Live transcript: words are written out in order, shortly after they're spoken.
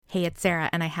Hey, it's Sarah,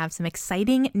 and I have some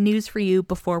exciting news for you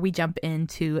before we jump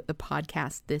into the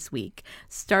podcast this week.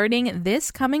 Starting this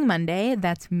coming Monday,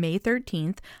 that's May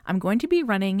 13th, I'm going to be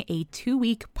running a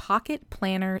 2-week pocket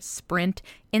planner sprint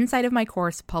inside of my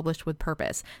course, Published with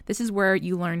Purpose. This is where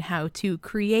you learn how to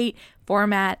create,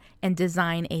 format, and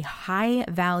design a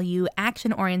high-value,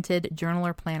 action-oriented journal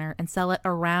or planner and sell it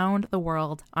around the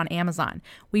world on Amazon.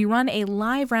 We run a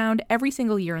live round every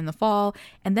single year in the fall,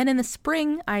 and then in the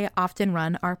spring, I often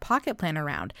run our pocket planner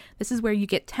round. This is where you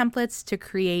get templates to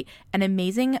create an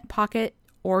amazing pocket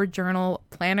or journal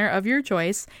planner of your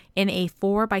choice in a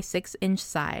 4x6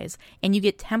 size. And you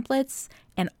get templates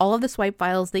and all of the swipe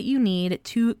files that you need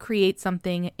to create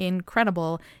something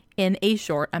incredible in a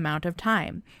short amount of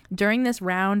time. During this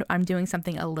round, I'm doing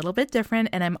something a little bit different,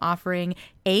 and I'm offering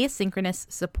asynchronous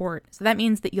support. So that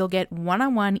means that you'll get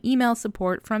one-on-one email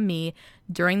support from me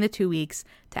during the 2 weeks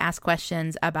to ask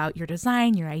questions about your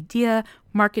design, your idea,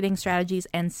 marketing strategies,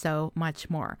 and so much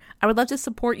more. I would love to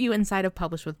support you inside of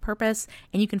Publish with Purpose,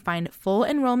 and you can find full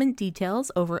enrollment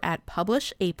details over at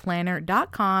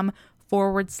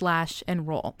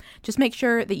publishaplanner.com/enroll. Just make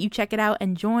sure that you check it out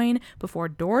and join before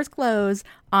doors close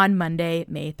on Monday,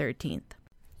 May 13th.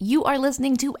 You are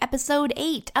listening to episode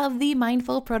 8 of the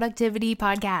Mindful Productivity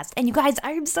Podcast. And you guys,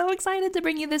 I'm so excited to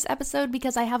bring you this episode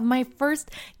because I have my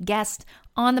first guest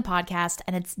on the podcast,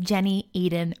 and it's Jenny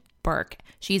Eden Burke.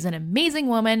 She's an amazing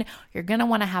woman. You're going to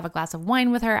want to have a glass of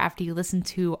wine with her after you listen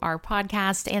to our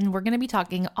podcast, and we're going to be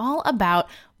talking all about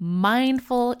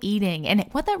mindful eating and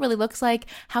what that really looks like,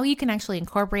 how you can actually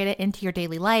incorporate it into your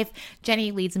daily life.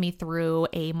 Jenny leads me through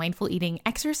a mindful eating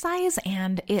exercise,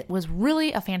 and it was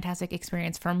really a fantastic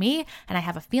experience for me, and I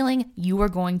have a feeling you are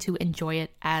going to enjoy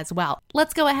it as well.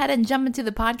 Let's go ahead and jump into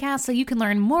the podcast so you can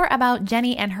learn more about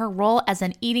Jenny and her role as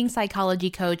an eating psychology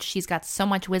coach. She's got so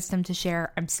much wisdom to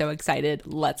share. I'm so excited.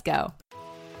 Let's go.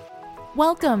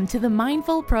 Welcome to the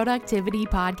Mindful Productivity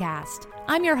Podcast.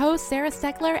 I'm your host, Sarah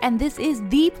Steckler, and this is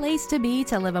the place to be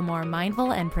to live a more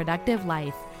mindful and productive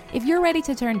life. If you're ready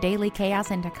to turn daily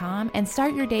chaos into calm and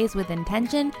start your days with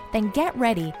intention, then get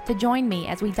ready to join me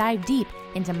as we dive deep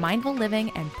into mindful living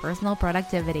and personal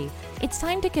productivity. It's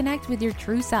time to connect with your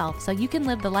true self so you can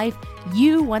live the life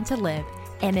you want to live,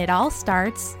 and it all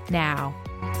starts now.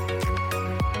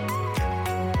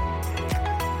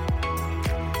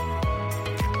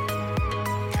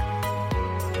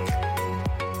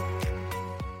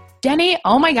 Jenny,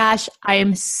 oh my gosh, I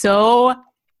am so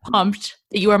pumped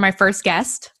that you are my first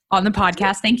guest on the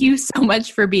podcast. Thank you so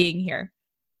much for being here.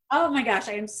 Oh my gosh,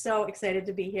 I am so excited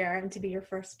to be here and to be your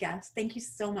first guest. Thank you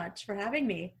so much for having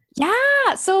me. Yeah,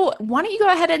 so why don't you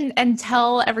go ahead and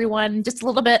tell everyone just a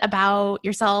little bit about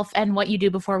yourself and what you do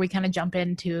before we kind of jump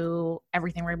into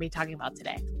everything we're going to be talking about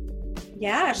today.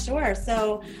 Yeah, sure.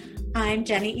 So I'm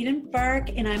Jenny Eden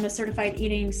Burke, and I'm a certified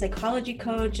eating psychology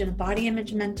coach and a body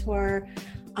image mentor.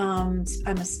 I'm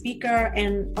a speaker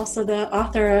and also the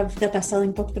author of the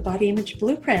best-selling book, The Body Image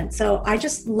Blueprint. So I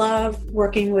just love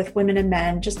working with women and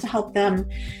men just to help them,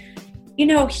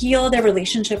 heal their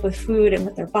relationship with food and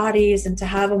with their bodies, and to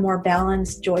have a more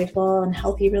balanced, joyful, and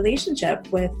healthy relationship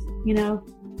with,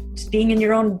 just being in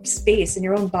your own space, in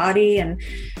your own body, and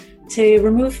to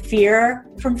remove fear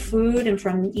from food and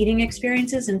from eating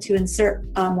experiences, and to insert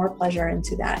more pleasure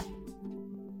into that.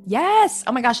 Yes.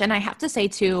 Oh my gosh. And I have to say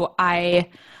too,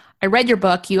 I read your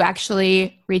book. You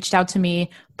actually reached out to me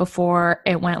before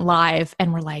it went live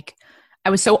and were like,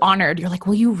 I was so honored. You're like,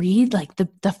 will you read like the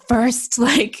first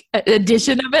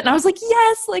edition of it? And I was like,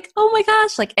 yes, oh my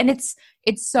gosh. And it's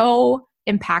so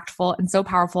impactful and so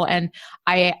powerful. And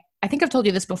I think I've told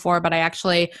you this before, but I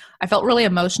felt really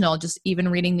emotional just even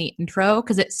reading the intro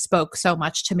because it spoke so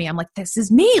much to me. I'm like, this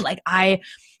is me.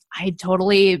 I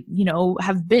totally,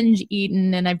 have binge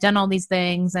eaten and I've done all these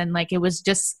things. And it was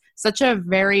just such a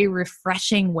very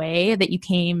refreshing way that you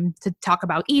came to talk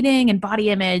about eating and body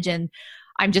image. And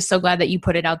I'm just so glad that you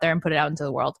put it out there and put it out into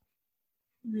the world.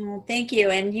 Oh, thank you.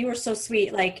 And you were so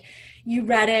sweet. You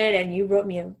read it and you wrote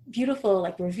me a beautiful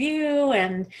review.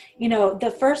 And,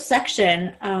 the first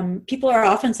section, people are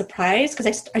often surprised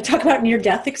because I talk about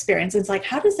near-death experience. It's like,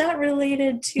 how does that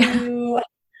related to...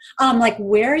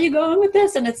 where are you going with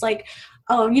this? And it's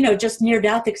just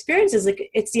near-death experiences.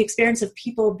 It's the experience of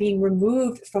people being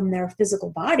removed from their physical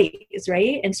bodies,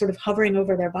 right? And sort of hovering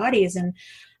over their bodies. And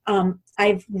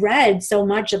I've read so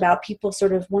much about people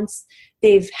sort of once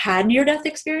they've had near-death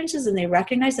experiences and they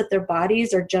recognize that their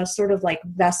bodies are just sort of like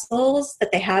vessels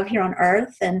that they have here on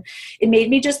earth. And it made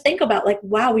me just think about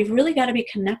wow, we've really got to be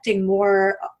connecting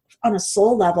more on a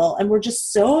soul level. And we're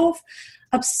just so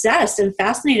obsessed and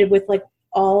fascinated with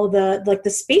all the the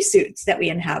spacesuits that we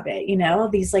inhabit,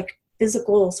 these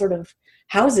physical sort of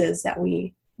houses that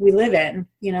we live in,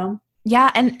 you know?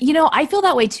 Yeah. And, you know, I feel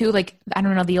that way too. Like, I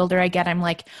don't know, the older I get, I'm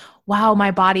like, wow,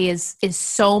 my body is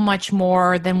so much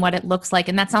more than what it looks like.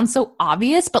 And that sounds so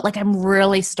obvious, but like, I'm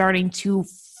really starting to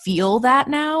feel that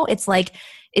now. It's like,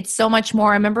 it's so much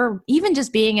more. I remember even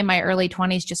just being in my early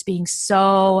 20s, just being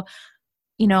so,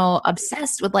 you know,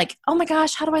 obsessed with like, oh my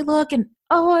gosh, how do I look? And,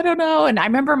 oh, I don't know. And I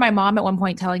remember my mom at one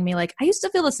point telling me like, I used to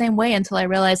feel the same way until I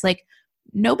realized like,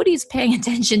 nobody's paying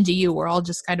attention to you. We're all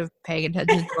just kind of paying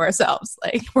attention to ourselves.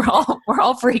 Like we're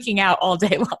all freaking out all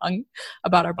day long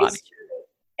about our body.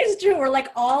 It's true. We're like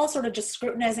all sort of just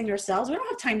scrutinizing ourselves. We don't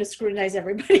have time to scrutinize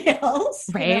everybody else.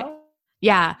 Right. You know?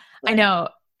 Yeah, like, I know.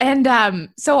 And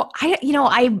so I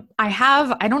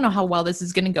don't know how well this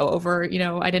is going to go over, you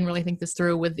know, I didn't really think this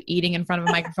through with eating in front of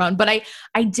a microphone, but I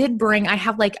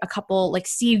have like a couple like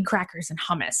seed crackers and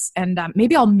hummus, and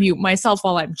maybe I'll mute myself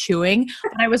while I'm chewing.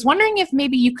 And I was wondering if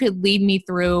maybe you could lead me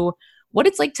through what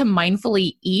it's like to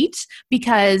mindfully eat,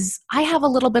 because I have a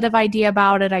little bit of idea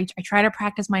about it. I try to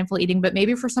practice mindful eating, but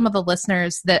maybe for some of the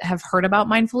listeners that have heard about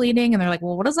mindful eating and they're like,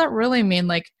 well, what does that really mean?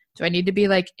 Like, do I need to be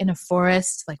like in a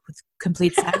forest, like with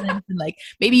complete silence? And like,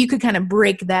 maybe you could kind of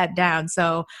break that down.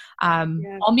 So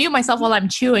I'll mute myself while I'm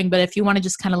chewing, but if you want to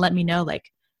just kind of let me know like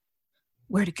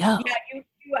where to go. Yeah,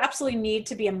 you absolutely need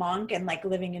to be a monk and like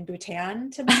living in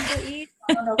Bhutan to mindful eat.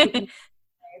 I don't know if you can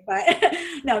but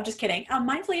no, just kidding.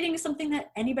 Mindful eating is something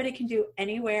that anybody can do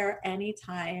anywhere,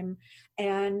 anytime.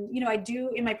 And, you know, I do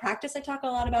in my practice, I talk a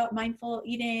lot about mindful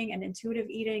eating and intuitive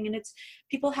eating, and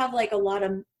people have like a lot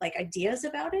of like ideas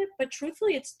about it, but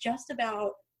truthfully, it's just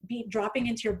about dropping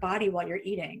into your body while you're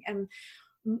eating. And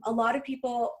a lot of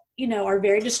people, you know, are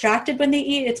very distracted when they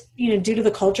eat. It's, you know, due to the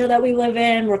culture that we live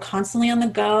in. We're constantly on the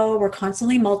go. We're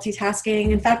constantly multitasking.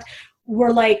 In fact,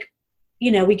 we're like,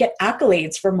 you know, we get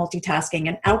accolades for multitasking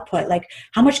and output, like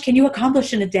how much can you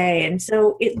accomplish in a day? And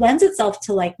so it lends itself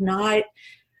to like not,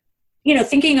 you know,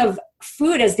 thinking of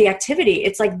food as the activity.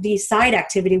 It's like the side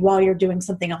activity while you're doing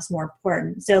something else more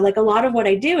important. So like a lot of what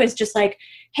I do is just like,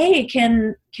 hey,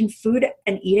 can food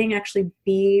and eating actually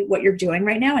be what you're doing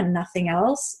right now and nothing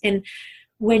else? And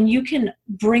when you can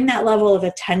bring that level of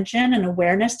attention and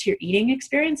awareness to your eating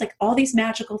experience, like all these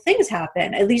magical things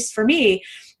happen, at least for me.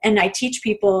 And I teach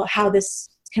people how this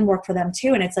can work for them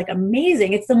too. And it's like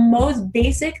amazing. It's the most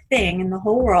basic thing in the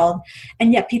whole world.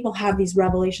 And yet people have these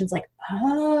revelations like,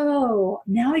 oh,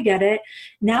 now I get it.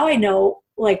 Now I know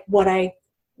like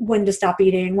when to stop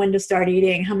eating, when to start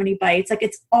eating, how many bites, like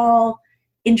it's all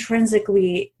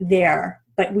intrinsically there.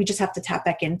 But we just have to tap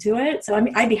back into it. So I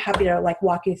mean, I'd be happy to like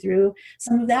walk you through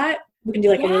some of that. We can do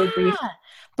like a really brief.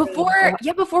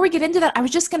 Before we get into that, I was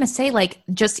just going to say, like,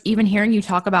 just even hearing you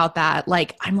talk about that,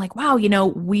 like, I'm like, wow, you know,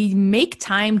 we make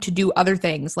time to do other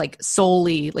things, like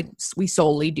we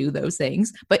solely do those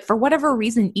things. But for whatever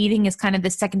reason, eating is kind of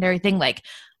this secondary thing. Like,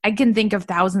 I can think of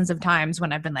thousands of times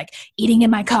when I've been like eating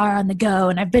in my car on the go,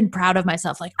 and I've been proud of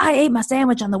myself. Like, I ate my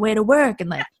sandwich on the way to work, and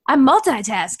like, I'm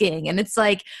multitasking. And it's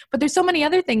like, but there's so many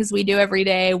other things we do every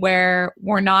day where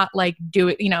we're not like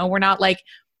we're not like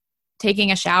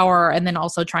taking a shower and then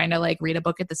also trying to like read a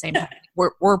book at the same time.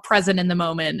 We're present in the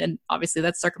moment. And obviously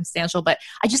that's circumstantial, but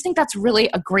I just think that's really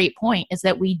a great point, is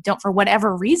that we don't, for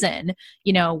whatever reason,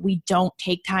 you know, we don't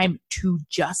take time to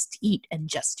just eat and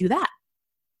just do that.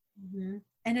 Mm-hmm.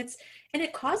 And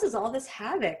it causes all this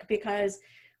havoc because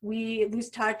we lose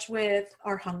touch with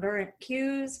our hunger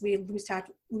cues. We lose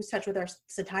touch with our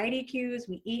satiety cues.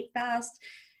 We eat fast.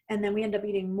 And then we end up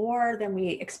eating more than we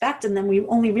expect. And then we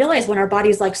only realize when our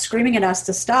body's like screaming at us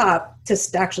to stop, to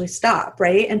actually stop,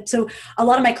 right? And so a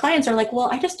lot of my clients are like, well,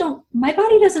 my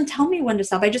body doesn't tell me when to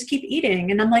stop. I just keep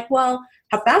eating. And I'm like, well,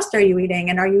 how fast are you eating?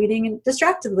 And are you eating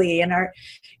distractedly? And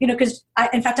because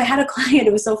in fact, I had a client,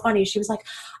 it was so funny. She was like,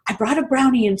 I brought a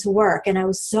brownie into work and I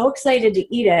was so excited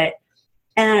to eat it.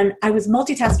 And I was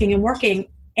multitasking and working.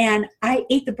 And I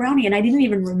ate the brownie and I didn't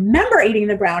even remember eating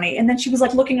the brownie. And then she was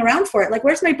like looking around for it, like,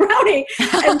 where's my brownie?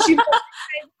 And she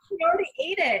already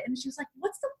ate it. And she was like,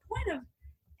 what's the point of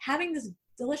having this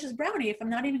delicious brownie if I'm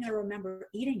not even going to remember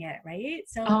eating it, right?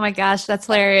 So, oh my gosh, that's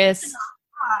hilarious.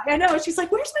 I know. She's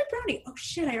like, where's my brownie? Oh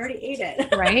shit, I already ate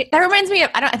it. Right? That reminds me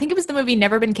of, I think it was the movie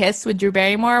Never Been Kissed with Drew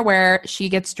Barrymore, where she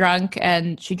gets drunk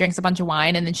and she drinks a bunch of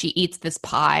wine and then she eats this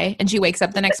pie and she wakes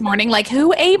up the next morning like,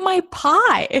 who ate my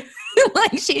pie?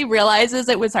 Like she realizes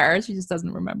it was her. She just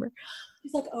doesn't remember.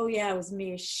 She's like, oh yeah, it was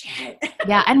me. Shit.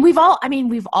 Yeah. And we've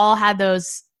all had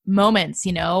those moments,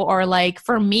 you know, or like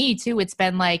for me too, it's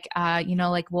been like, you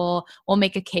know, like we'll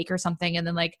make a cake or something. And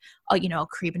then like, oh, you know, I'll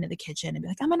creep into the kitchen and be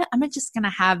like, I'm just going to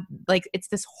have like, it's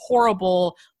this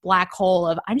horrible black hole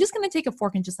of, I'm just going to take a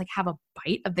fork and just like have a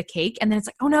bite of the cake. And then it's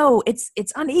like, oh no, it's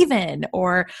uneven,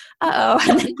 or,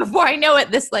 and then before I know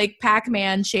it, this like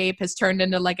Pac-Man shape has turned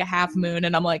into like a half moon.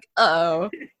 And I'm like,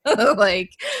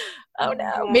 like, oh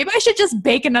no, maybe I should just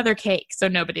bake another cake so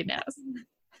nobody knows.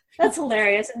 That's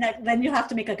hilarious. And then you have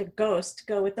to make like a ghost to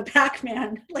go with the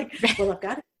Pac-Man. Like, well, I've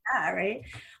got to do that, right?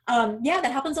 Yeah,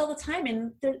 that happens all the time.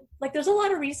 And there's a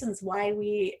lot of reasons why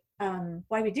we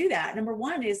do that. Number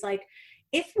one is like,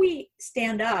 if we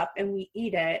stand up and we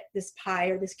eat it, this pie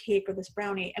or this cake or this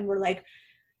brownie, and we're like,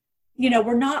 you know,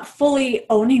 we're not fully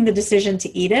owning the decision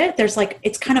to eat it. There's like,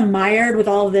 it's kind of mired with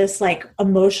all of this like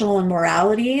emotional and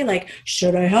morality. Like,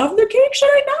 should I have the cake? Should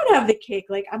I not have the cake?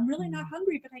 Like, I'm really not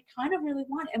hungry, but I kind of really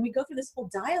want it. And we go through this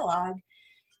whole dialogue,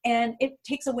 and it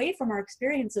takes away from our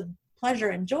experience of pleasure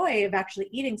and joy of actually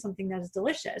eating something that is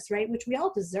delicious, right? Which we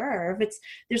all deserve.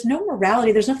 There's no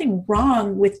morality. There's nothing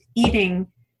wrong with eating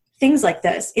things like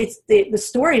this. It's the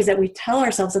stories that we tell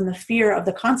ourselves and the fear of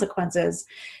the consequences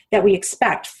that we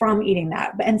expect from eating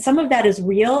that. And some of that is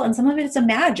real and some of it is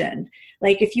imagined.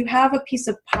 Like if you have a piece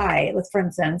of pie, for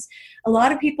instance, a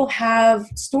lot of people have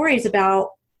stories about,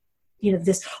 you know,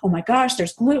 this, oh my gosh,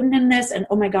 there's gluten in this, and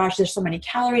oh my gosh, there's so many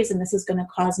calories, and this is going to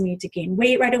cause me to gain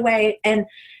weight right away. And,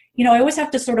 you know, I always have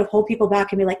to sort of hold people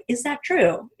back and be like, is that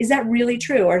true? Is that really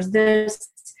true? Or is this,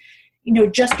 you know,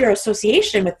 just your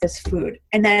association with this food?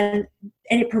 And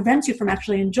it prevents you from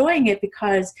actually enjoying it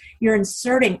because you're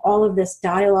inserting all of this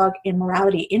dialogue and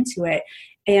morality into it.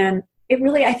 And it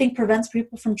really, I think, prevents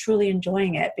people from truly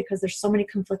enjoying it because there's so many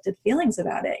conflicted feelings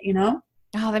about it, you know?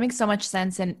 Oh, that makes so much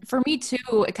sense. And for me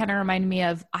too, it kind of reminded me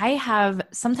of,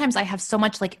 sometimes I have so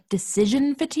much like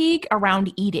decision fatigue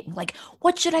around eating. Like,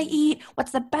 what should I eat?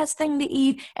 What's the best thing to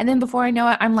eat? And then before I know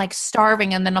it, I'm like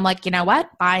starving. And then I'm like, you know what?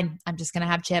 Fine. I'm just going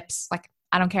to have chips. Like,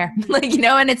 I don't care. Like, you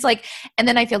know, and it's like, and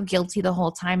then I feel guilty the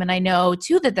whole time. And I know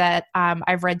too that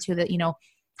I've read too that, you know,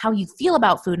 how you feel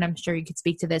about food, and I'm sure you could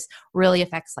speak to this, really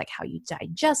affects like how you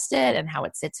digest it and how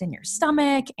it sits in your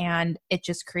stomach. And it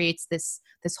just creates this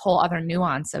whole other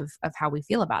nuance of how we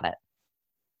feel about it.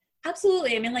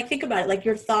 Absolutely. I mean, like, think about it. Like,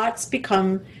 your thoughts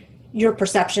become your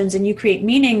perceptions, and you create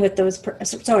meaning with those.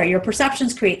 Your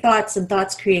perceptions create thoughts, and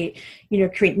thoughts create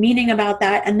meaning about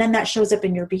that. And then that shows up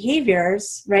in your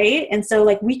behaviors, right? And so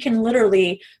like, we can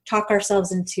literally talk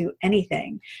ourselves into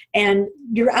anything. And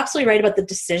you're absolutely right about the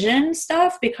decision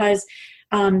stuff, because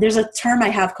there's a term I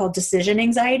have called decision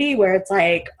anxiety, where it's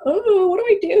like, oh, what do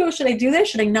I do? Should I do this?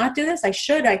 Should I not do this? I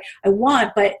should, I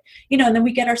want, but, you know, and then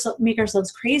we make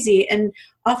ourselves crazy. And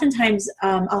oftentimes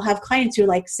I'll have clients who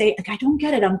like say, like, I don't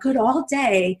get it. I'm good all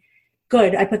day.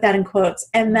 Good. I put that in quotes.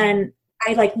 And then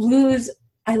I lose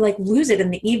it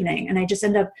in the evening, and I just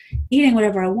end up eating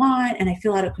whatever I want, and I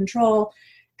feel out of control.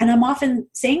 And I'm often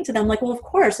saying to them, like, well, of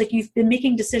course, like, you've been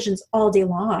making decisions all day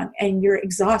long and you're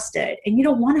exhausted and you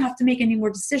don't want to have to make any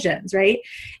more decisions, right?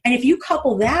 And if you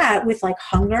couple that with like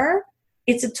hunger,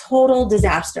 it's a total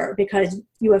disaster, because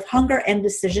you have hunger and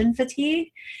decision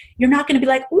fatigue. You're not going to be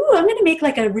like, ooh, I'm going to make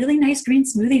like a really nice green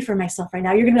smoothie for myself right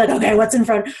now. You're going to be like, okay, what's in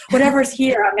front? Whatever's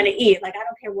here, I'm going to eat. Like, I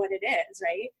don't care what it is,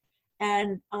 right?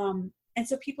 And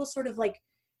so people sort of like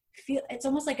feel, it's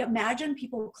almost like, imagine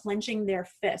people clenching their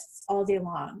fists all day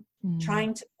long,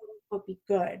 trying to be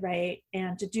good, right?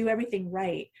 And to do everything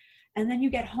right. And then you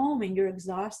get home and you're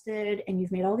exhausted and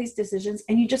you've made all these decisions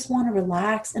and you just want to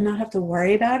relax and not have to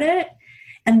worry about it.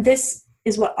 And this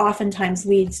is what oftentimes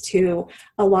leads to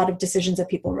a lot of decisions that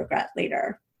people regret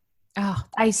later.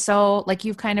 Oh, like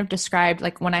you've kind of described,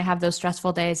 like when I have those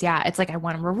stressful days, yeah, it's like, I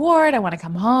want a reward. I want to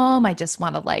come home. I just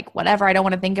want to like, whatever. I don't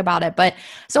want to think about it. But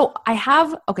so I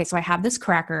have this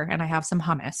cracker and I have some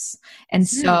hummus. And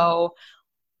so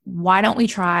why don't we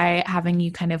try having you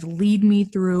kind of lead me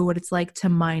through what it's like to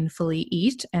mindfully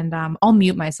eat? And I'll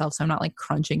mute myself so I'm not like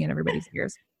crunching in everybody's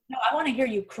ears. No, I want to hear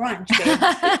you crunch, babe.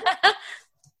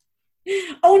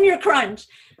 Own your crunch.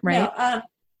 Right. No,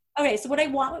 okay, so what I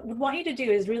want you to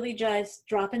do is really just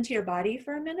drop into your body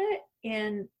for a minute.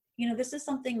 And, you know, this is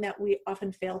something that we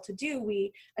often fail to do.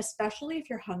 Especially if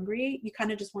you're hungry, you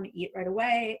kind of just want to eat right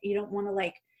away. You don't want to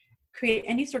like create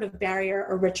any sort of barrier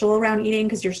or ritual around eating,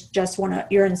 because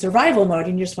you're in survival mode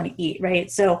and you just want to eat,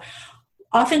 right? So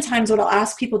oftentimes what I'll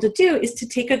ask people to do is to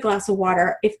take a glass of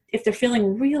water. If they're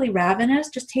feeling really ravenous,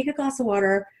 just take a glass of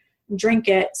water, drink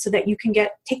it, so that you can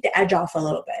take the edge off a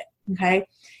little bit. Okay.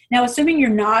 Now, assuming you're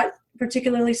not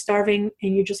particularly starving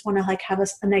and you just want to like have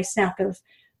a nice snack of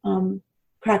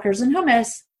crackers and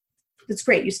hummus, That's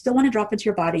great. You still want to drop into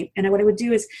your body. And what I would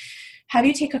do is have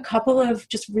you take a couple of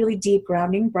just really deep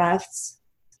grounding breaths.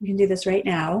 You can do this right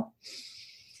now.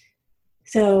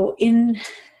 So in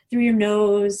through your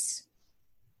nose,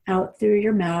 out through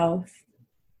your mouth.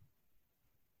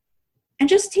 And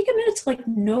just take a minute to like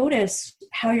notice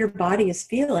how your body is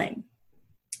feeling.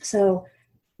 So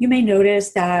you may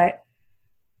notice that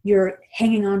you're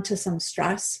hanging on to some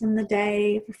stress from the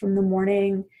day, from the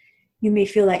morning. You may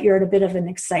feel that you're in a bit of an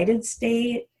excited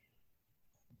state.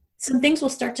 Some things will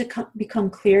start to become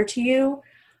clear to you,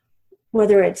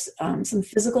 whether it's some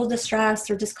physical distress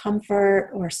or discomfort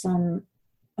or some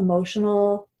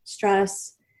emotional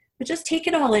stress. But just take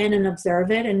it all in and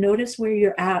observe it and notice where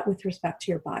you're at with respect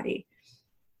to your body.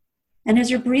 And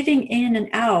as you're breathing in and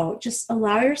out, just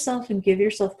allow yourself and give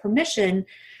yourself permission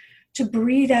to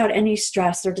breathe out any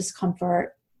stress or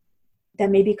discomfort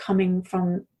that may be coming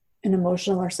from an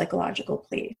emotional or psychological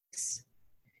place.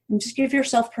 And just give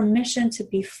yourself permission to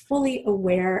be fully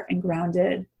aware and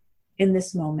grounded in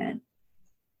this moment.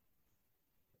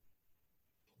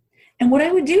 And what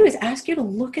I would do is ask you to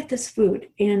look at this food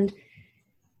and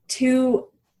to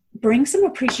bring some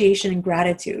appreciation and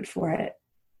gratitude for it.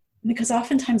 Because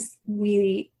oftentimes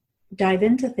we dive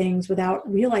into things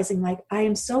without realizing, like, I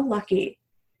am so lucky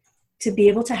to be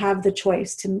able to have the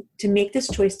choice to make this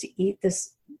choice to eat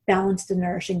this balanced and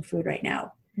nourishing food right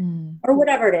now. Or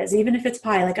whatever it is, even if it's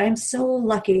pie, like I'm so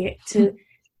lucky to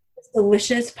this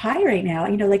delicious pie right now.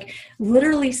 You know, like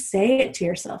literally say it to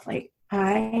yourself, like,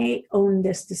 I own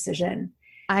this decision.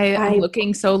 I'm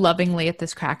looking so lovingly at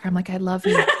this cracker. I'm like, I love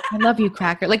you. I love you,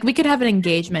 cracker. Like we could have an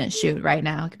engagement shoot right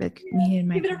now. Like, me and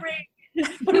my give it a ring.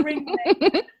 Put a ring on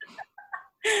it.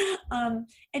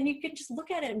 And you can just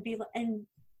look at it and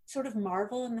sort of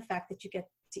marvel in the fact that you get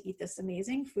to eat this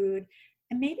amazing food,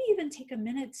 and maybe even take a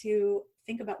minute to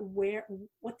think about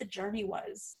what the journey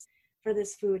was for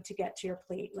this food to get to your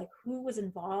plate. Like who was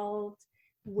involved,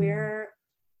 where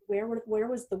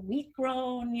was the wheat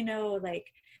grown, you know, like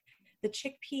the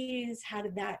chickpeas, how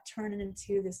did that turn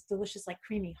into this delicious, like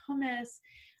creamy hummus?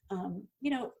 You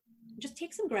know, just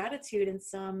take some gratitude and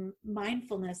some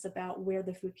mindfulness about where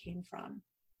the food came from.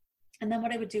 And then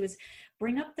what I would do is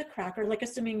bring up the cracker, like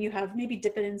assuming you have, maybe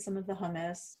dip it in some of the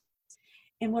hummus.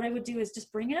 And what I would do is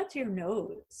just bring it up to your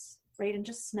nose, right? And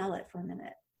just smell it for a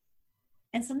minute.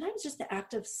 And sometimes just the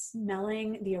act of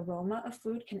smelling the aroma of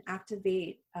food can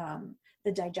activate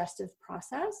the digestive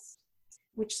process,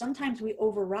 which sometimes we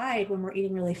override when we're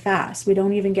eating really fast. We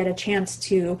don't even get a chance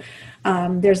to,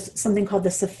 there's something called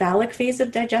the cephalic phase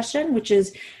of digestion, which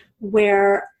is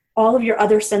where all of your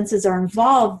other senses are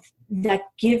involved that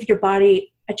give your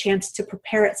body a chance to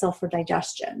prepare itself for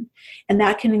digestion. And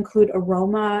that can include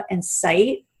aroma and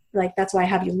sight. Like that's why I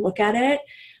have you look at it.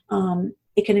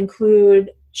 It can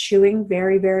include chewing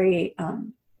very, very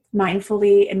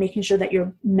mindfully and making sure that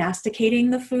you're masticating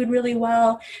the food really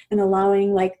well and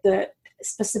allowing like the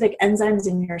specific enzymes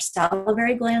in your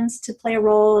salivary glands to play a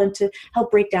role and to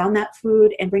help break down that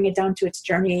food and bring it down to its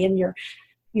journey in your,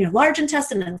 you know, large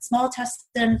intestine and small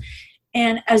intestine.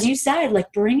 And as you said,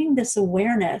 like bringing this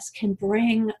awareness can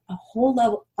bring a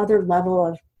whole other level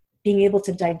of being able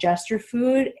to digest your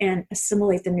food and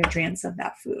assimilate the nutrients of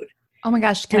that food. Oh my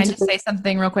gosh. Can I just say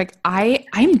something real quick?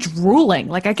 I'm drooling.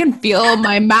 Like I can feel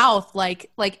my mouth. Like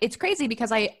it's crazy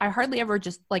because I hardly ever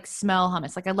just like smell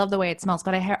hummus. Like I love the way it smells,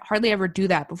 but I hardly ever do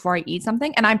that before I eat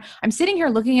something. And I'm sitting here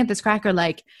looking at this cracker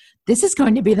like, this is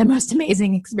going to be the most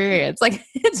amazing experience. Like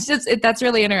it's just, that's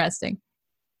really interesting.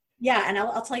 Yeah. And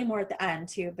I'll tell you more at the end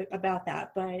too about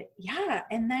that. But yeah.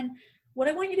 And then what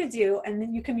I want you to do, and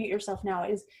then you can mute yourself now,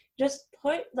 is just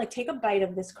take a bite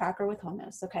of this cracker with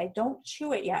hummus. Okay. Don't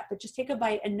chew it yet, but just take a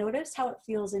bite and notice how it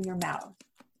feels in your mouth.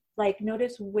 Like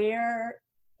notice where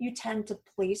you tend to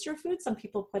place your food. Some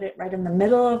people put it right in the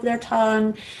middle of their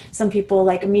tongue. Some people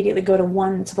like immediately go to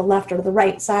one to the left or to the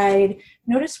right side.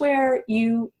 Notice where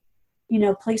you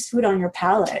place food on your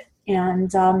palate.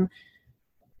 And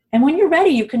when you're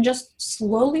ready, you can just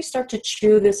slowly start to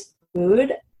chew this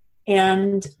food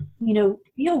and, you know,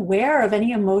 be aware of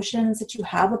any emotions that you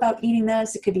have about eating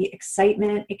this. It could be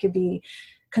excitement. It could be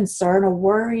concern or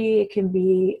worry. It can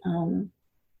be,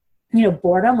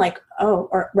 boredom, like,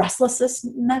 or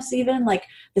restlessness even, like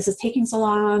this is taking so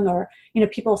long. Or, you know,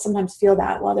 people sometimes feel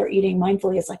that while they're eating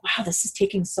mindfully. It's like, wow, this is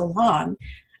taking so long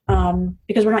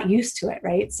because we're not used to it,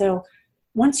 right? So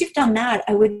once you've done that,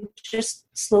 I would just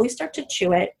slowly start to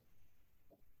chew it.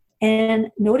 And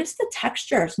notice the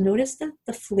textures, notice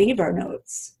the flavor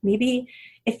notes. Maybe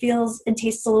it feels and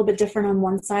tastes a little bit different on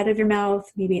one side of your mouth.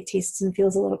 Maybe it tastes and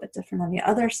feels a little bit different on the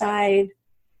other side.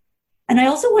 And I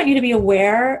also want you to be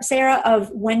aware, Sarah,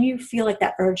 of when you feel like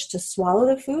that urge to swallow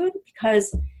the food,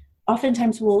 because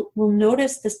oftentimes we'll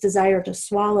notice this desire to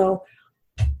swallow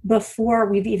before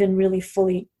we've even really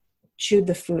fully chewed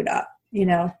the food up,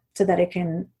 so that it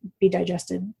can be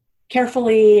digested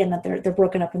carefully and that they're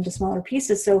broken up into smaller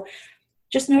pieces. So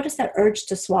just notice that urge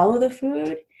to swallow the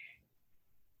food.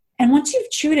 And once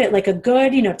you've chewed it like a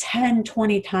good, 10,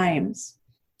 20 times,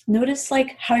 notice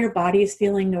like how your body is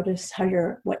feeling, notice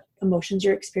what emotions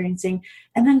you're experiencing,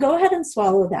 and then go ahead and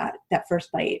swallow that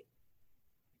first bite.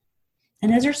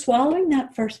 And as you're swallowing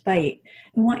that first bite,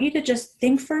 I want you to just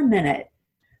think for a minute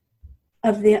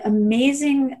of the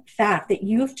amazing fact that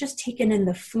you've just taken in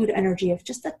the food energy of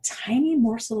just a tiny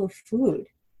morsel of food.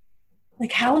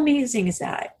 Like, how amazing is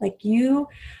that? Like, you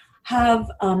have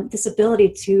this ability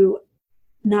to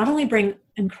not only bring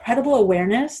incredible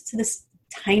awareness to this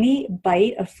tiny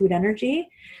bite of food energy,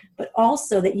 but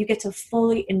also that you get to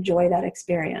fully enjoy that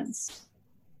experience.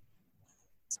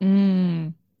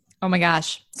 Oh my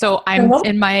gosh. So I'm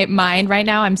in my mind right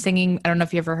now, I'm singing, I don't know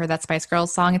if you ever heard that Spice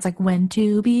Girls song. It's like, when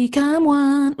to become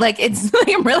one. Like, it's like,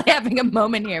 I'm really having a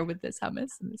moment here with this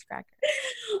hummus and this cracker.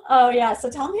 Oh yeah.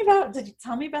 So tell me about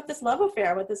this love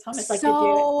affair with this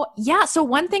hummus? So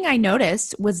one thing I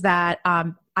noticed was that,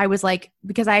 I was like,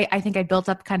 because I think I built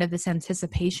up kind of this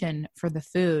anticipation for the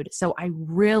food. So I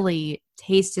really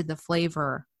tasted the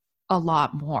flavor a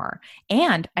lot more.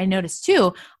 And I noticed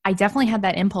too, I definitely had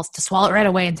that impulse to swallow it right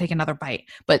away and take another bite,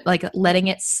 but like letting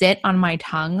it sit on my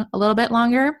tongue a little bit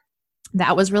longer,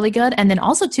 that was really good. And then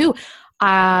also too,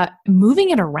 moving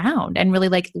it around and really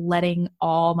like letting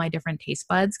all my different taste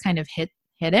buds kind of hit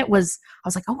it I was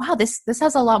like, oh wow, this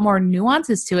has a lot more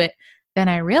nuances to it than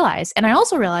I realized. And I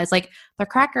also realized like the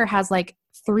cracker has like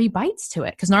 3 bites to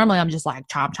it. Cause normally I'm just like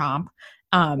chomp, chomp,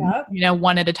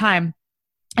 one at a time.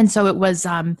 And so it was,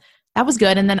 that was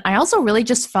good. And then I also really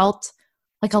just felt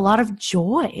like a lot of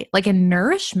joy, like a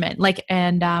nourishment, like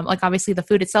obviously the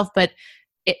food itself, but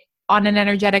on an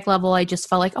energetic level, I just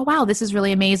felt like, oh, wow, this is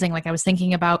really amazing. Like I was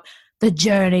thinking about the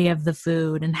journey of the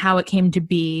food and how it came to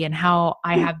be and how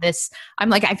I have this, I'm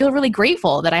like, I feel really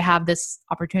grateful that I have this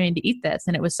opportunity to eat this.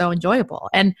 And it was so enjoyable.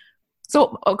 And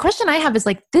so a question I have is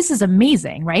like, this is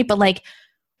amazing, right? But like,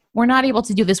 we're not able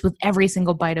to do this with every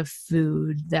single bite of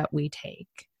food that we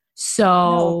take.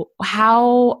 So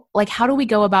how do we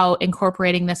go about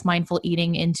incorporating this mindful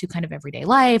eating into kind of everyday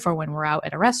life or when we're out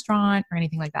at a restaurant or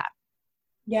anything like that?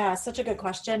 Yeah, such a good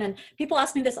question. And people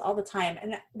ask me this all the time.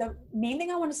 And the main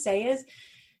thing I want to say is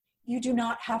you do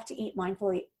not have to eat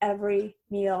mindfully every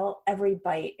meal, every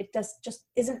bite. It just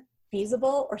isn't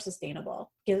feasible or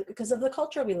sustainable because of the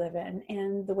culture we live in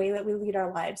and the way that we lead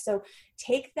our lives. So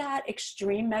take that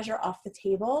extreme measure off the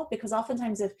table, because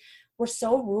oftentimes if we're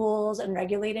so rules and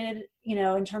regulated,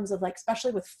 in terms of like,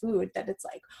 especially with food, that it's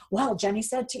like, well, Jenny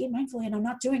said to eat mindfully and I'm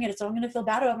not doing it, so I'm going to feel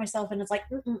bad about myself. And it's like,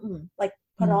 like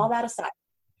put all that aside.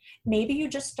 Maybe you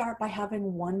just start by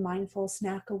having one mindful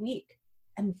snack a week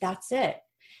and that's it.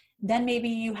 Then maybe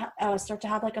you start to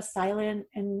have like a silent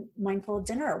and mindful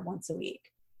dinner once a week.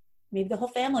 Maybe the whole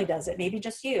family does it, maybe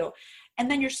just you. And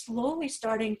then you're slowly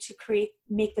starting to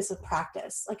make this a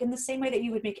practice. Like in the same way that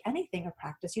you would make anything a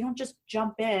practice. You don't just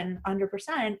jump in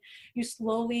 100%. You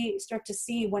slowly start to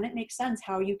see when it makes sense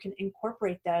how you can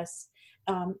incorporate this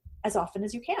as often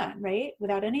as you can, right?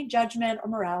 Without any judgment or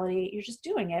morality. You're just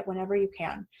doing it whenever you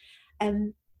can.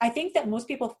 And I think that most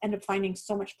people end up finding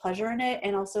so much pleasure in it.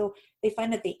 And also they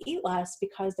find that they eat less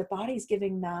because their body's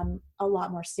giving them a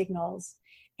lot more signals.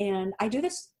 And I do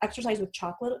this exercise with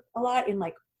chocolate a lot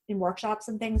in workshops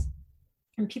and things.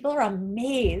 And people are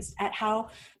amazed at how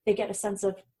they get a sense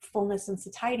of fullness and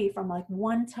satiety from like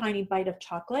one tiny bite of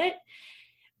chocolate,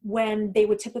 when they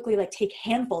would typically like take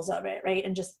handfuls of it, right?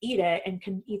 And just eat it and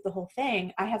can eat the whole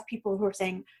thing. I have people who are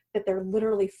saying that they're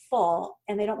literally full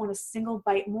and they don't want a single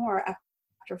bite more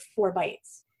after 4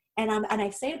 bites. And I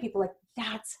say to people like,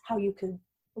 that's how you could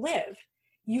live.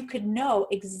 You could know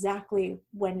exactly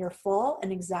when you're full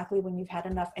and exactly when you've had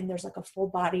enough. And there's like a full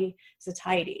body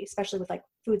satiety, especially with like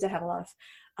foods that have a lot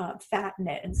of fat in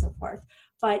it and so forth.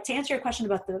 But to answer your question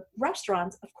about the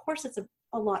restaurants, of course, it's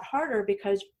a lot harder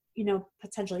because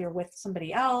potentially you're with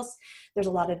somebody else. There's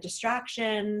a lot of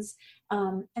distractions.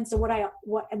 And so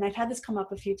and I've had this come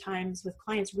up a few times with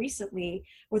clients recently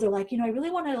where they're like, I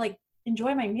really want to like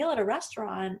enjoy my meal at a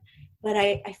restaurant, but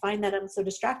I find that I'm so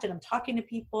distracted. I'm talking to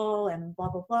people and blah,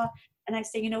 blah, blah. And I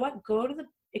say, you know what,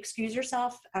 excuse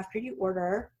yourself after you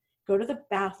order, go to the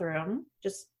bathroom,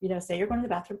 just, say you're going to the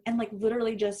bathroom and like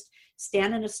literally just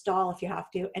stand in a stall if you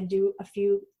have to and do a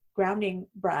few grounding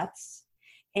breaths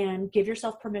and give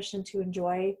yourself permission to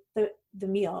enjoy the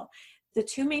meal. the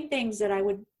two main things that I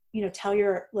would, tell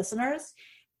your listeners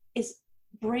is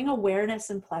bring awareness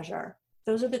and pleasure.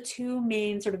 Those are the two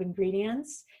main sort of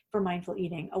ingredients for mindful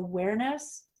eating: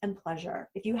 awareness and pleasure.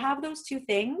 If you have those two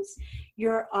things,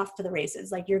 you're off to the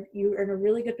races. Like you're in a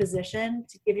really good position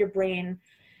to give your brain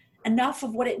enough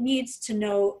of what it needs to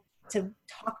know to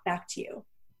talk back to you.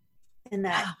 And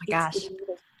that, oh my gosh,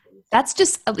 that's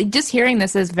just hearing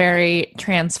this is very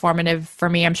transformative for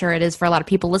me. I'm sure it is for a lot of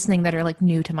people listening that are like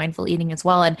new to mindful eating as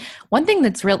well. And one thing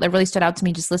that really stood out to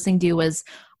me just listening to you was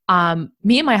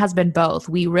me and my husband both,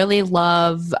 we really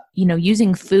love,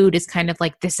 using food as kind of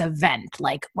like this event,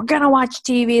 like we're going to watch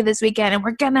TV this weekend and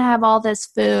we're going to have all this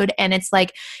food. And it's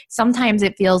like, sometimes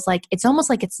it feels like, it's almost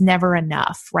like it's never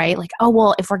enough, right? Like, oh,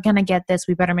 well, if we're going to get this,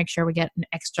 we better make sure we get an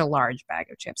extra large bag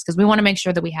of chips because we want to make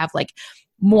sure that we have like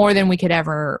more than we could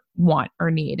ever want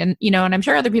or need. And, and I'm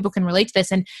sure other people can relate to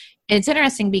this. And it's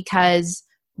interesting because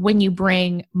when you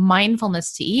bring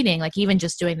mindfulness to eating, like even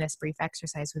just doing this brief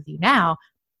exercise with you now,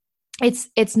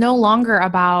 it's no longer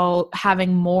about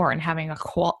having more and having a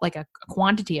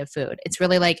quantity of food. It's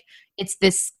really like, it's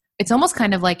almost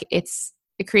kind of like it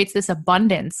creates this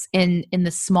abundance in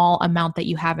the small amount that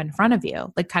you have in front of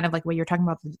you, like kind of like what you're talking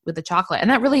about with the chocolate.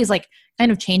 And that really is like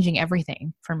kind of changing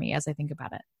everything for me as I think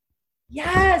about it.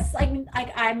 Yes. I mean,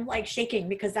 I'm like shaking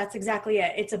because that's exactly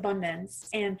it. It's abundance.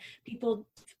 And people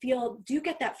do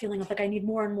get that feeling of like, I need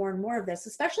more and more and more of this,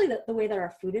 especially the way that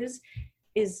our food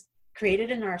is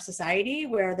created in our society,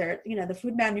 where the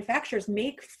food manufacturers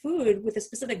make food with a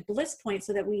specific bliss point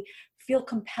so that we feel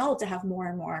compelled to have more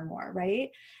and more and more, right?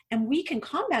 And we can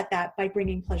combat that by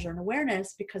bringing pleasure and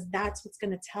awareness, because that's what's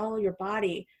going to tell your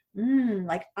body,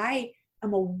 like I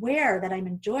am aware that I'm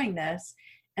enjoying this.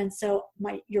 And so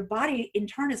your body in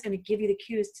turn is going to give you the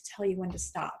cues to tell you when to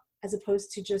stop, as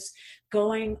opposed to just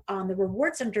going on the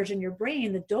reward centers in your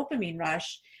brain, the dopamine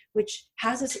rush, which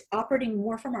has us operating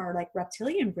more from our like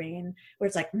reptilian brain, where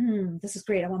it's like, this is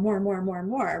great, I want more and more and more and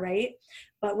more, right?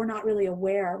 But we're not really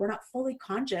aware. We're not fully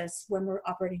conscious when we're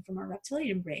operating from our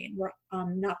reptilian brain. We're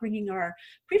not bringing our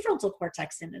prefrontal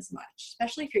cortex in as much,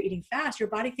 especially if you're eating fast. Your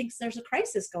body thinks there's a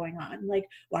crisis going on. Like,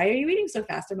 why are you eating so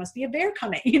fast? There must be a bear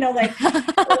coming, like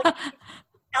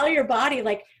tell your body,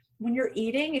 like when you're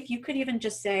eating, if you could even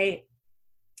just say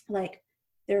like,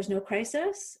 there's no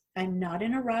crisis. I'm not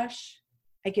in a rush.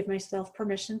 I give myself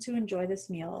permission to enjoy this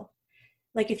meal.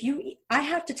 Like I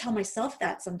have to tell myself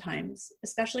that sometimes,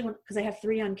 especially because I have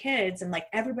 3 young kids and like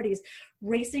everybody's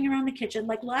racing around the kitchen.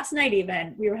 Like last night,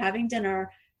 even we were having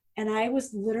dinner and I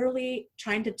was literally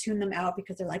trying to tune them out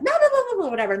because they're like, blah, blah, blah, blah,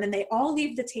 blah, whatever. And then they all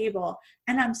leave the table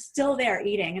and I'm still there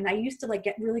eating. And I used to like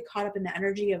get really caught up in the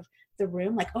energy of the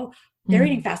room. Like, oh, they're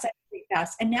eating fast. I eat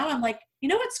fast. And now I'm like, you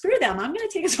know what? Screw them. I'm going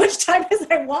to take as much time as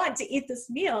I want to eat this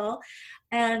meal.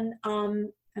 And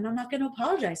I'm not going to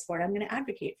apologize for it. I'm going to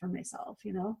advocate for myself,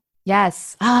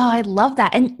 Yes. Oh, I love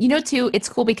that. And too, it's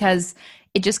cool because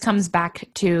it just comes back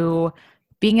to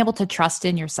being able to trust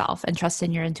in yourself and trust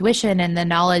in your intuition and the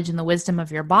knowledge and the wisdom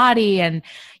of your body. And,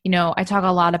 I talk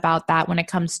a lot about that when it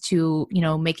comes to,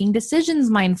 making decisions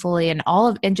mindfully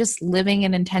and just living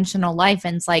an intentional life.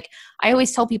 And it's like, I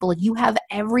always tell people, like, you have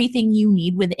everything you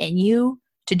need within you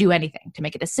to do anything, to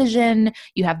make a decision.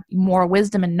 You have more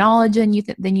wisdom and knowledge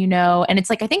than you know. And it's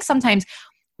like, I think sometimes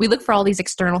we look for all these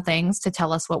external things to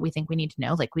tell us what we think we need to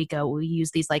know. Like we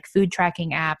use these like food tracking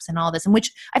apps and all this, and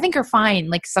which I think are fine.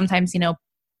 Like sometimes,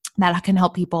 that can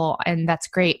help people and that's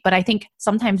great. But I think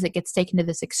sometimes it gets taken to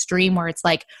this extreme where it's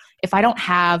like, if I don't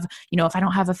have a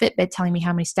Fitbit telling me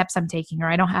how many steps I'm taking, or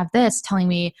I don't have this telling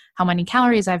me how many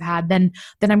calories I've had, then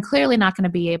I'm clearly not going to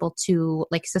be able to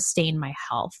like sustain my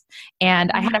health.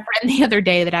 And I had a friend the other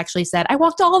day that actually said, I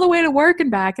walked all the way to work and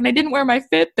back and I didn't wear my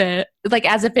Fitbit, like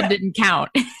as if it didn't count.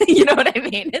 You know what I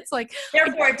mean? It's like,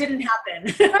 therefore it didn't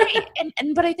happen. Right.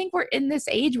 But I think we're in this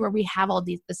age where we have all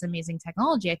this amazing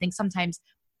technology. I think sometimes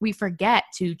we forget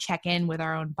to check in with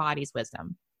our own body's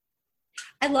wisdom.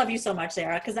 I love you so much,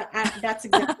 Sarah, because that's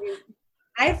exactly,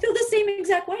 I feel the same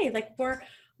exact way. Like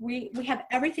we have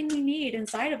everything we need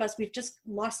inside of us. We've just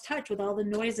lost touch with all the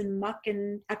noise and muck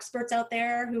and experts out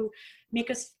there who make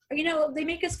us, they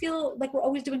make us feel like we're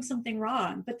always doing something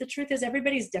wrong. But the truth is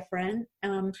everybody's different.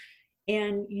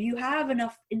 And you have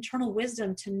enough internal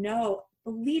wisdom to know,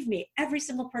 believe me, every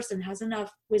single person has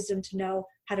enough wisdom to know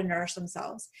how to nourish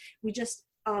themselves. We just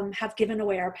have given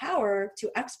away our power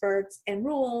to experts and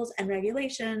rules and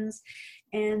regulations.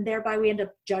 And thereby we end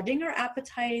up judging our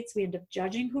appetites. We end up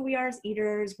judging who we are as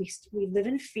eaters. We live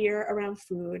in fear around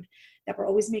food, that we're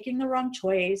always making the wrong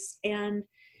choice. And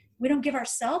we don't give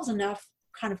ourselves enough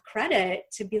kind of credit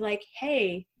to be like,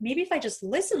 hey, maybe if I just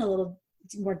listen a little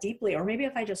more deeply, or maybe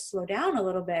if I just slow down a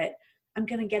little bit, I'm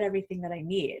going to get everything that I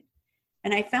need.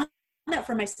 And I found that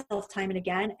for myself time and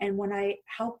again. And when I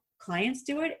help clients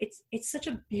do it, it's such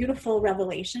a beautiful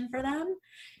revelation for them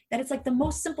that it's like the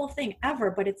most simple thing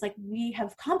ever, but it's like we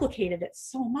have complicated it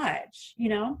so much, you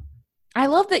know? I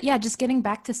love that. Yeah. Just getting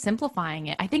back to simplifying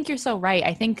it. I think you're so right.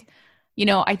 I think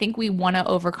we want to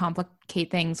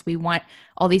overcomplicate things. We want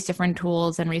all these different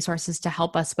tools and resources to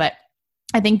help us. But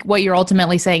I think what you're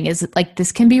ultimately saying is like,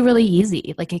 this can be really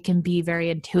easy. Like it can be very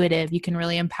intuitive. You can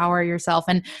really empower yourself.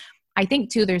 And I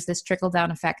think too, there's this trickle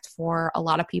down effect for a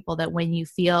lot of people that when you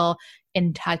feel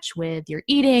in touch with your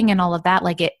eating and all of that,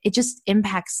 like it just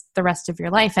impacts the rest of your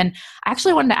life. And I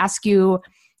actually wanted to ask you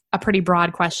a pretty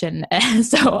broad question.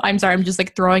 So I'm sorry, I'm just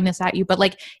like throwing this at you, but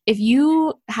like if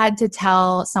you had to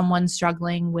tell someone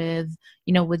struggling with,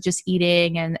 with just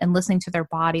eating and listening to their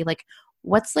body, like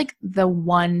what's like the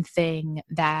one thing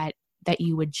that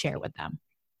you would share with them?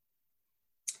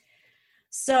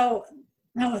 So,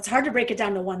 no, it's hard to break it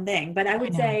down to one thing, but I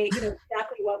would say,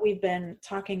 exactly what we've been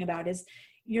talking about is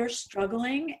you're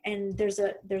struggling, and there's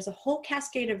a whole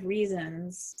cascade of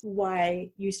reasons why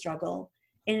you struggle.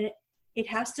 And it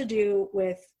has to do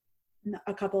with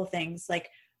a couple of things, like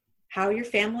how your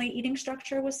family eating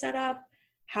structure was set up,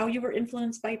 how you were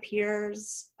influenced by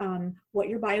peers, what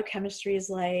your biochemistry is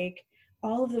like.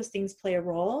 All of those things play a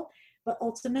role. But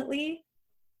ultimately,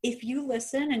 if you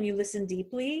listen and you listen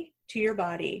deeply to your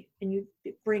body and you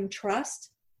bring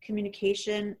trust,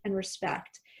 communication, and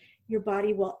respect, your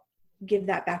body will give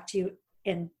that back to you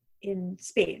in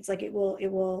spades. Like it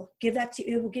will give that to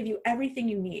you. It will give you everything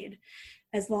you need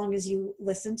as long as you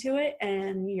listen to it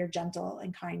and you're gentle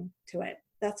and kind to it.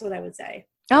 That's what I would say.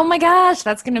 Oh my gosh,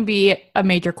 that's going to be a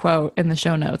major quote in the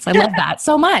show notes. I love that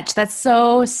so much. That's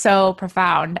so, so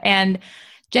profound. And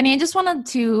Jenny, I just wanted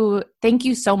to thank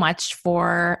you so much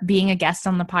for being a guest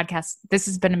on the podcast. This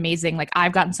has been amazing. Like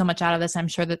I've gotten so much out of this. I'm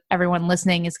sure that everyone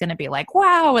listening is going to be like,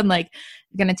 wow, and like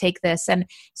going to take this. And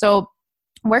so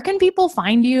where can people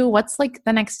find you? What's like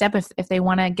the next step if they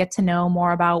want to get to know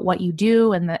more about what you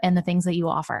do and the things that you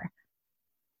offer?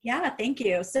 Yeah, thank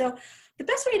you. So the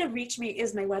best way to reach me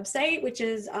is my website, which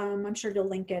is, I'm sure you'll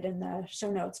link it in the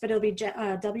show notes, but it'll be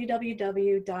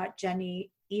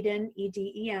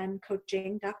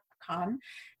www.jennyeden.coaching.com.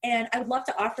 And I would love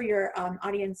to offer your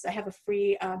audience, I have a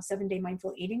free 7-day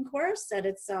mindful eating course that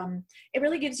it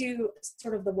really gives you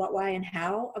sort of the what, why, and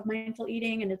how of mindful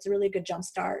eating. And it's a really good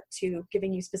jumpstart to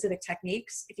giving you specific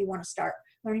techniques if you want to start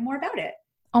learning more about it.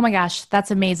 Oh my gosh,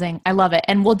 that's amazing. I love it.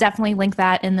 And we'll definitely link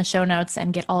that in the show notes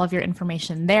and get all of your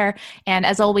information there. And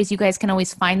as always, you guys can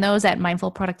always find those at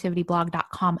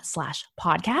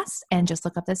mindfulproductivityblog.com/podcast and just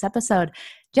look up this episode.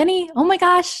 Jenny, oh my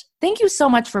gosh, thank you so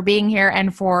much for being here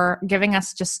and for giving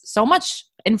us just so much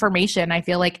information. I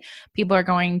feel like people are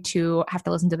going to have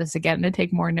to listen to this again to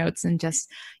take more notes, and just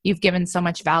you've given so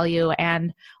much value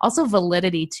and also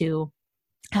validity to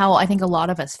how I think a lot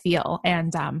of us feel.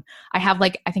 And I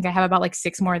think I have about like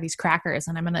 6 more of these crackers,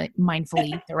 and I'm going to mindfully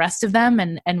eat the rest of them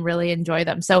and really enjoy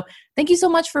them. So thank you so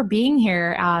much for being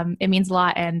here. It means a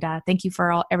lot. And thank you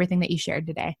for everything that you shared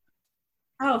today.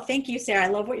 Oh, thank you, Sarah. I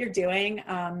love what you're doing.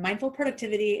 Mindful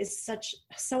productivity is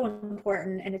so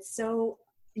important, and it's so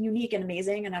unique and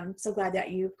amazing. And I'm so glad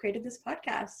that you created this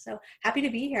podcast. So happy to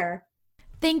be here.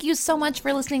 Thank you so much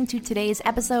for listening to today's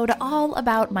episode all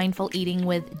about mindful eating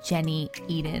with Jenny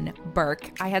Eden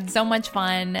Burke. I had so much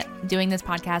fun doing this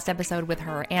podcast episode with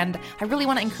her, and I really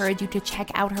want to encourage you to check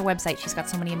out her website. She's got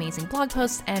so many amazing blog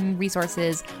posts and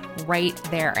resources right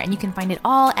there, and you can find it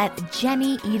all at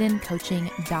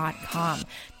jennyedencoaching.com.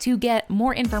 To get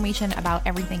more information about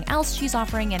everything else she's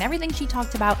offering and everything she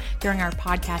talked about during our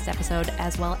podcast episode,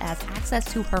 as well as access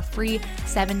to her free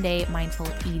 7-day mindful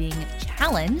eating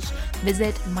challenge,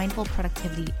 visit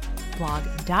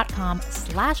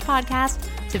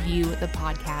mindfulproductivityblog.com/podcast to view the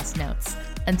podcast notes.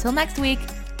 Until next week,